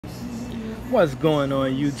What's going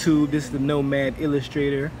on YouTube? This is the Nomad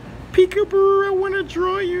Illustrator. Peekaboo, I wanna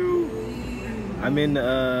draw you. I'm in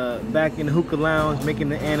back in the hookah lounge making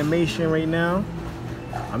the animation right now.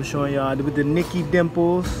 I'm showing y'all with the Nicky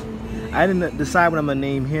Dimples. I didn't decide what I'm gonna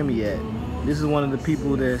name him yet. This is one of the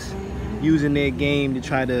people that's using their game to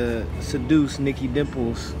try to seduce Nicky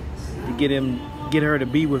Dimples to get her to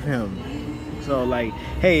be with him. So like,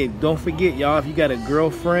 hey, don't forget y'all, if you got a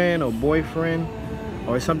girlfriend or boyfriend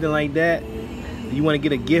or something like that, you want to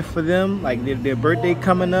get a gift for them, like their birthday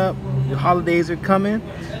coming up, the holidays are coming,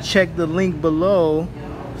 check the link below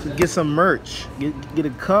to get some merch. Get a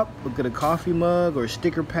cup, or get a coffee mug, or a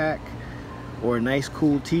sticker pack, or a nice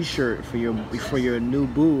cool t-shirt for your new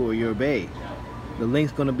boo or your bae. The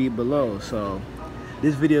link's gonna be below. So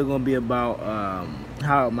this video gonna be about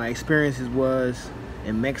how my experiences was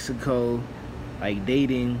in Mexico, like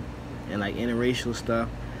dating and like interracial stuff.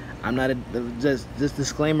 I'm not just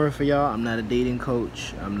disclaimer for y'all, I'm not a dating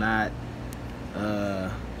coach. I'm not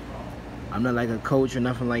like a coach or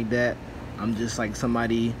nothing like that. I'm just like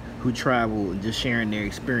somebody who traveled and just sharing their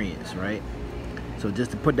experience, right? So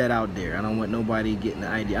just to put that out there, I don't want nobody getting the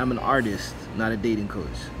idea. I'm an artist, not a dating coach.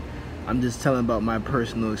 I'm just telling about my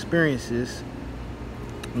personal experiences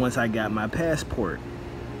once I got my passport.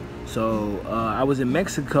 So I was in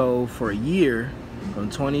Mexico for a year,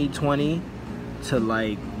 from 2020 to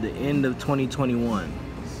like the end of 2021,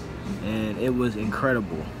 and it was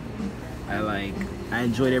incredible. I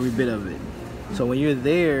enjoyed every bit of it. So when you're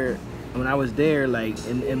there, when I was there, like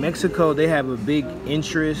in Mexico, they have a big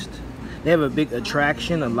interest, they have a big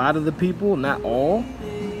attraction, a lot of the people, not all,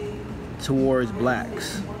 towards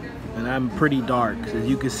blacks. And I'm pretty dark, as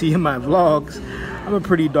you can see in my vlogs. I'm a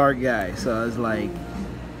pretty dark guy, so I was like,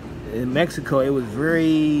 in Mexico, it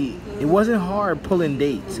wasn't hard pulling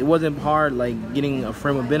dates. It wasn't hard like getting a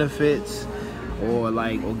friend with benefits or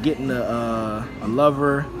getting a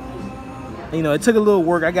lover. You know, it took a little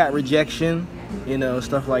work. I got rejection, you know,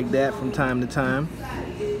 stuff like that from time to time.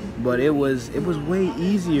 But it was way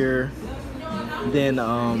easier than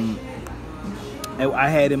I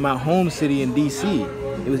had in my home city in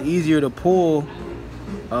DC. It was easier to pull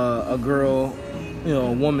a girl, you know,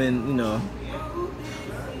 a woman, you know,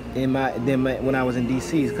 when I was in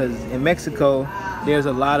DC, because in Mexico there's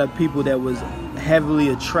a lot of people that was heavily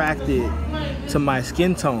attracted to my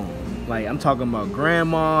skin tone. Like, I'm talking about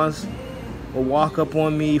grandmas will walk up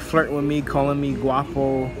on me, flirt with me, calling me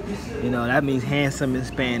guapo. You know, that means handsome in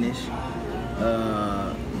Spanish.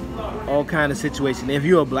 All kind of situations. If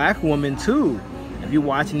you're a black woman too, if you're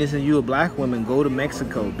watching this and you're a black woman, go to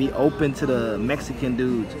Mexico. Be open to the Mexican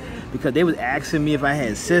dudes, because they was asking me if I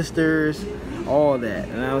had sisters, all that,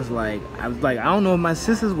 and I was like, I don't know if my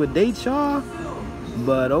sisters would date y'all,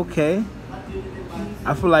 but okay.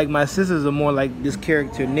 I feel like my sisters are more like this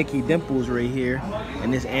character Nicky Dimples right here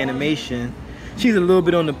in this animation. She's a little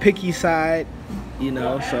bit on the picky side, you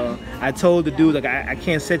know. So I told the dude, like, I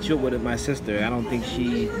can't set you up with my sister. I don't think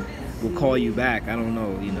she will call you back. I don't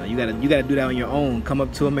know, you know. You gotta do that on your own. Come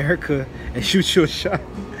up to America and shoot your shot.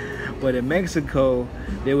 But in Mexico,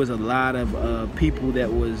 there was a lot of people that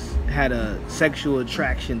had a sexual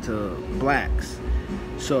attraction to blacks.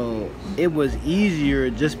 So it was easier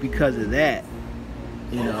just because of that.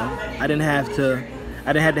 You know, I didn't have to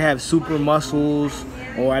have super muscles,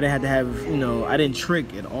 or I didn't have to have, you know, I didn't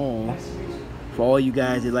trick at all. For all you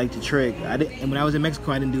guys that like to trick, and when I was in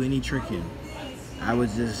Mexico, I didn't do any tricking. I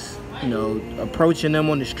was just, you know, approaching them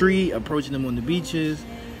on the street, approaching them on the beaches,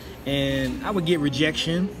 and I would get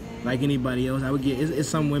rejection. Like anybody else, I would get, it's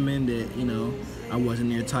some women that, you know, I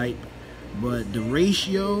wasn't their type, but the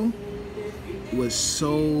ratio was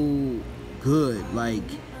so good. Like,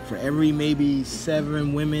 for every maybe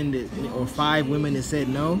 7 women that, or 5 women that said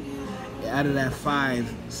no, out of that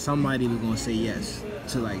 5, somebody was gonna say yes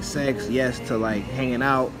to like sex, yes to like hanging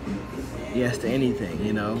out, yes to anything,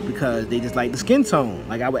 you know, because they just like the skin tone.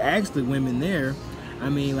 Like, I would ask the women there,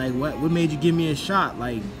 I mean, like, what what made you give me a shot?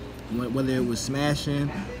 Like, whether it was smashing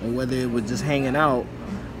or whether it was just hanging out,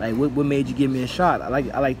 like what made you give me a shot? I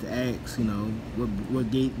like to ask, you know,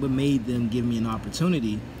 what made them give me an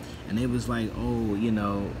opportunity. And it was like, oh, you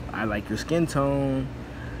know, I like your skin tone,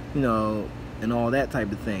 you know, and all that type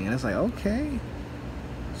of thing. And it's like, okay.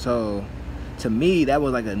 So to me, that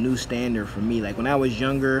was like a new standard for me. Like, when I was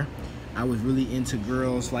younger, I was really into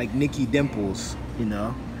girls like Nicky Dimples, you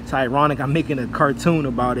know. It's ironic I'm making a cartoon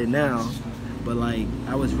about it now. But like,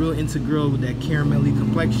 I was real into girls with that caramelly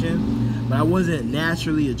complexion, but I wasn't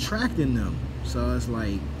naturally attracting them. So it's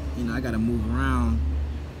like, you know, I gotta move around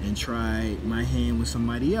and try my hand with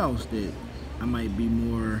somebody else that I might be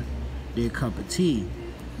more their cup of tea.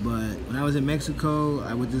 But when I was in Mexico,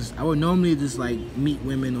 I would normally just like meet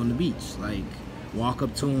women on the beach, like walk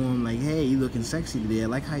up to them like, hey, you looking sexy today. I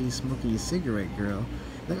like how you smoking your cigarette, girl.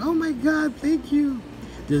 Like, oh my God, thank you.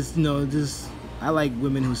 Just, you know, I like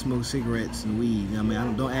women who smoke cigarettes and weed. I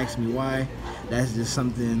mean, don't ask me why. That's just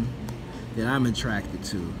something that I'm attracted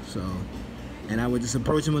to. So, and I would just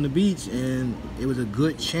approach them on the beach, and it was a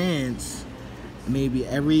good chance. Maybe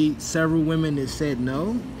every several women that said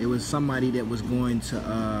no, it was somebody that was going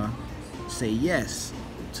to say yes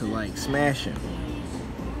to like smashing,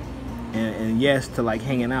 and yes to like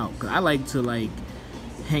hanging out. Cause I like to like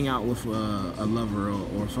hang out with a lover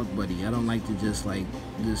or a fuck buddy. I don't like to just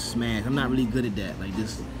smash. I'm not really good at that. Like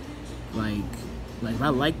just like if I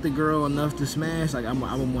like the girl enough to smash, like I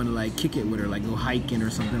would want to like kick it with her, like go hiking or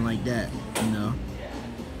something like that, you know.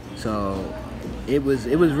 So it was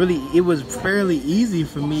fairly easy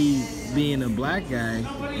for me being a black guy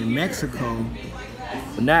in Mexico,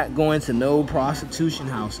 not going to no prostitution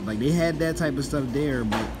house. Like they had that type of stuff there,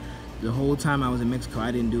 but the whole time I was in Mexico,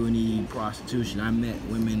 I didn't do any prostitution. I met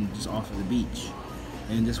women just off of the beach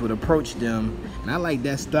and just would approach them, and I like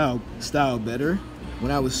that style better.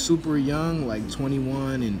 When I was super young, like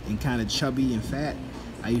 21 and kind of chubby and fat,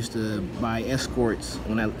 I used to buy escorts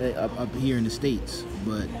when I up here in the States,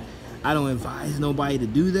 but I don't advise nobody to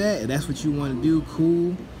do that. If that's what you want to do,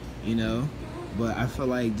 cool, you know. But I feel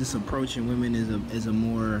like just approaching women is a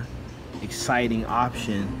more exciting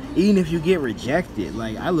option. Even if you get rejected,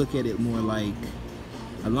 like I look at it more like,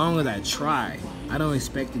 as long as I try, I don't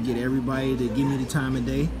expect to get everybody to give me the time of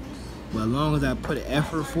day, but as long as I put an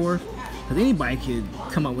effort forth, because anybody could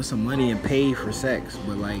come up with some money and pay for sex,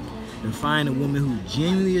 but like to find a woman who's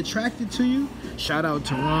genuinely attracted to you, shout out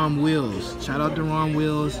to Ron Wills. Shout out to Ron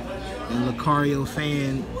Wills and Lucario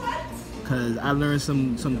Fan, because I learned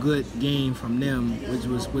some good game from them, which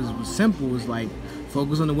was simple. Was like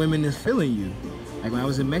focus on the women that's feeling you. Like when I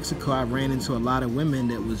was in Mexico, I ran into a lot of women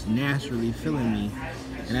that was naturally feeling me,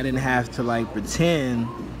 and I didn't have to like pretend.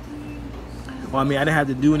 Well, I mean, I didn't have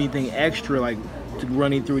to do anything extra like to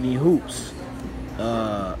running through any hoops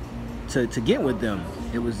to get with them.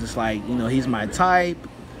 It was just like, you know, he's my type,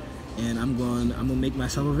 and I'm gonna make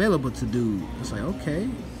myself available to dude. It's like, okay.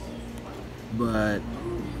 But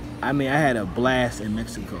I mean, I had a blast in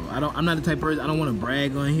Mexico. I'm not the type of person, I don't want to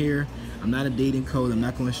brag on here. I'm not a dating coach. I'm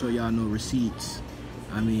not going to show y'all no receipts.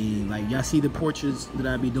 I mean, like y'all see the portraits that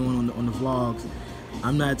I be doing on the vlogs.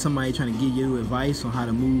 I'm not somebody trying to give you advice on how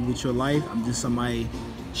to move with your life. I'm just somebody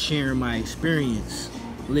sharing my experience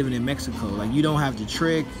living in Mexico. Like you don't have to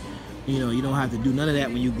trick, you know, you don't have to do none of that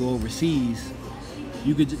when you go overseas.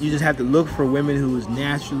 You just have to look for women who is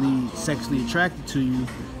naturally sexually attracted to you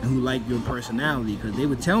and who like your personality, because they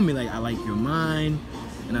would tell me like, I like your mind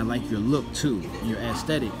and I like your look too, your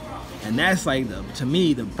aesthetic. And that's like to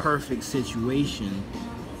me the perfect situation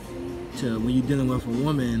to when you're dealing with a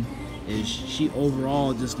woman, is she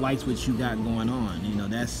overall just likes what you got going on. You know,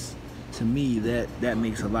 that's, to me, that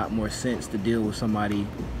makes a lot more sense to deal with somebody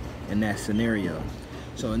in that scenario.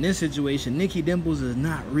 So in this situation, Nikki Dimples is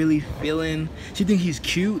not really feeling, she thinks he's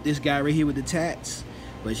cute, this guy right here with the tats,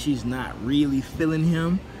 but she's not really feeling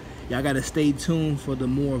him. Y'all gotta stay tuned for the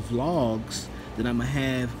more vlogs that I'm gonna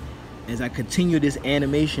have as I continue this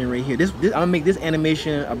animation right here. I'm gonna make this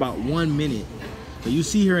animation about 1 minute. So you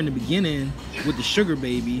see her in the beginning with the sugar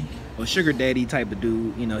baby or sugar daddy type of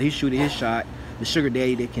dude. You know, he's shooting his shot, the sugar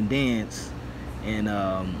daddy that can dance. And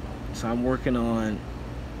so I'm working on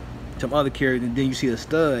some other characters. And then you see the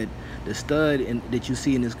stud that you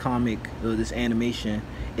see in this comic, this animation,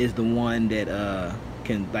 is the one that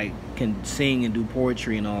can sing and do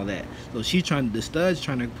poetry and all that. So the stud's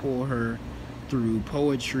trying to pull her through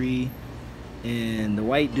poetry, and the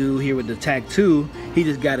white dude here with the tattoo, he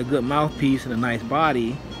just got a good mouthpiece and a nice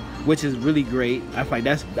body, which is really great. I think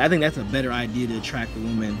that's a better idea to attract a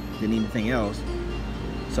woman than anything else.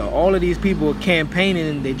 So all of these people are campaigning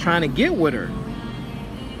and they're trying to get with her.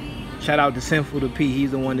 Shout out to Sinful to P.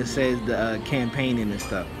 He's the one that says the campaigning and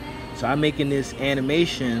stuff. So I'm making this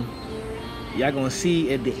animation. Y'all gonna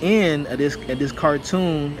see at the end of this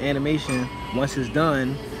cartoon animation, once it's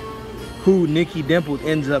done, who Nikki Dimples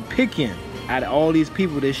ends up picking out of all these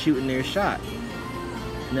people that's shooting their shot.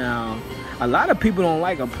 Now, a lot of people don't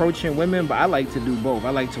like approaching women, but I like to do both. I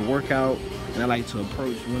like to work out and I like to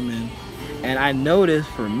approach women. And I noticed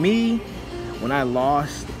for me, when I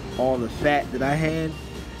lost all the fat that I had,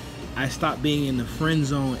 I stopped being in the friend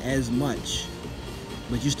zone as much.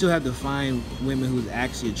 But you still have to find women who's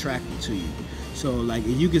actually attracted to you. So like,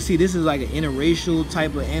 if you can see, this is like an interracial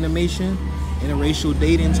type of animation, interracial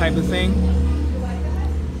dating type of thing.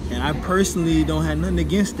 And I personally don't have nothing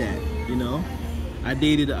against that, you know. I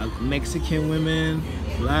dated Mexican women,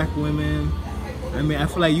 black women. I mean, I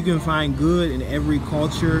feel like you can find good in every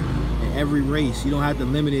culture and every race. You don't have to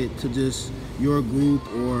limit it to just your group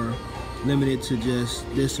or limit it to just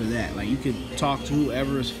this or that. Like, you can talk to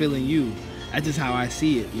whoever is feeling you. That's just how I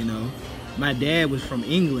see it, you know. My dad was from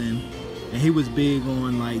England, and he was big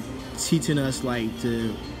on like teaching us like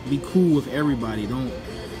to be cool with everybody.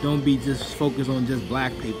 Don't be just focused on just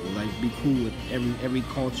black people. Like, be cool with every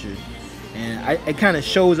culture. And it kind of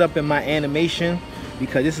shows up in my animation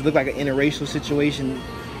because this look like an interracial situation,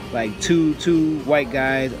 like two white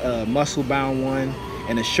guys, a muscle-bound one,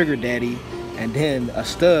 and a sugar daddy, and then a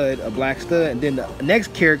stud, a black stud, and then the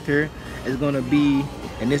next character is gonna be,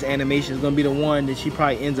 in this animation, is gonna be the one that she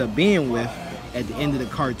probably ends up being with at the end of the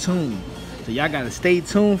cartoon. So y'all gotta stay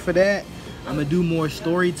tuned for that. I'm gonna do more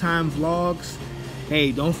story time vlogs.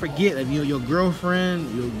 Hey, don't forget, if you're your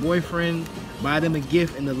girlfriend, your boyfriend, buy them a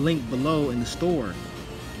gift in the link below in the store.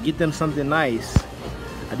 Get them something nice.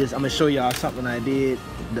 I'm gonna show y'all something I did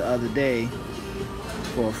the other day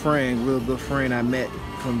for a friend, real good friend I met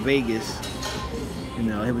from Vegas. You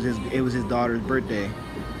know, it was his daughter's birthday.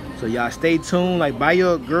 So y'all stay tuned. Like, buy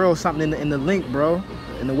your girl something in the link, bro,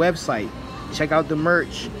 in the website. Check out the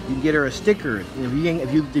merch. You can get her a sticker.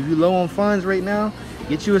 If you low on funds right now,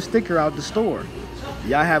 get you a sticker out the store.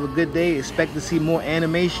 Y'all have a good day. Expect to see more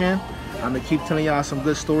animation. I'm gonna keep telling y'all some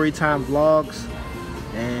good story time vlogs.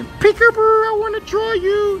 And peekaboo, I wanna draw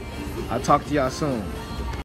you. I'll talk to y'all soon.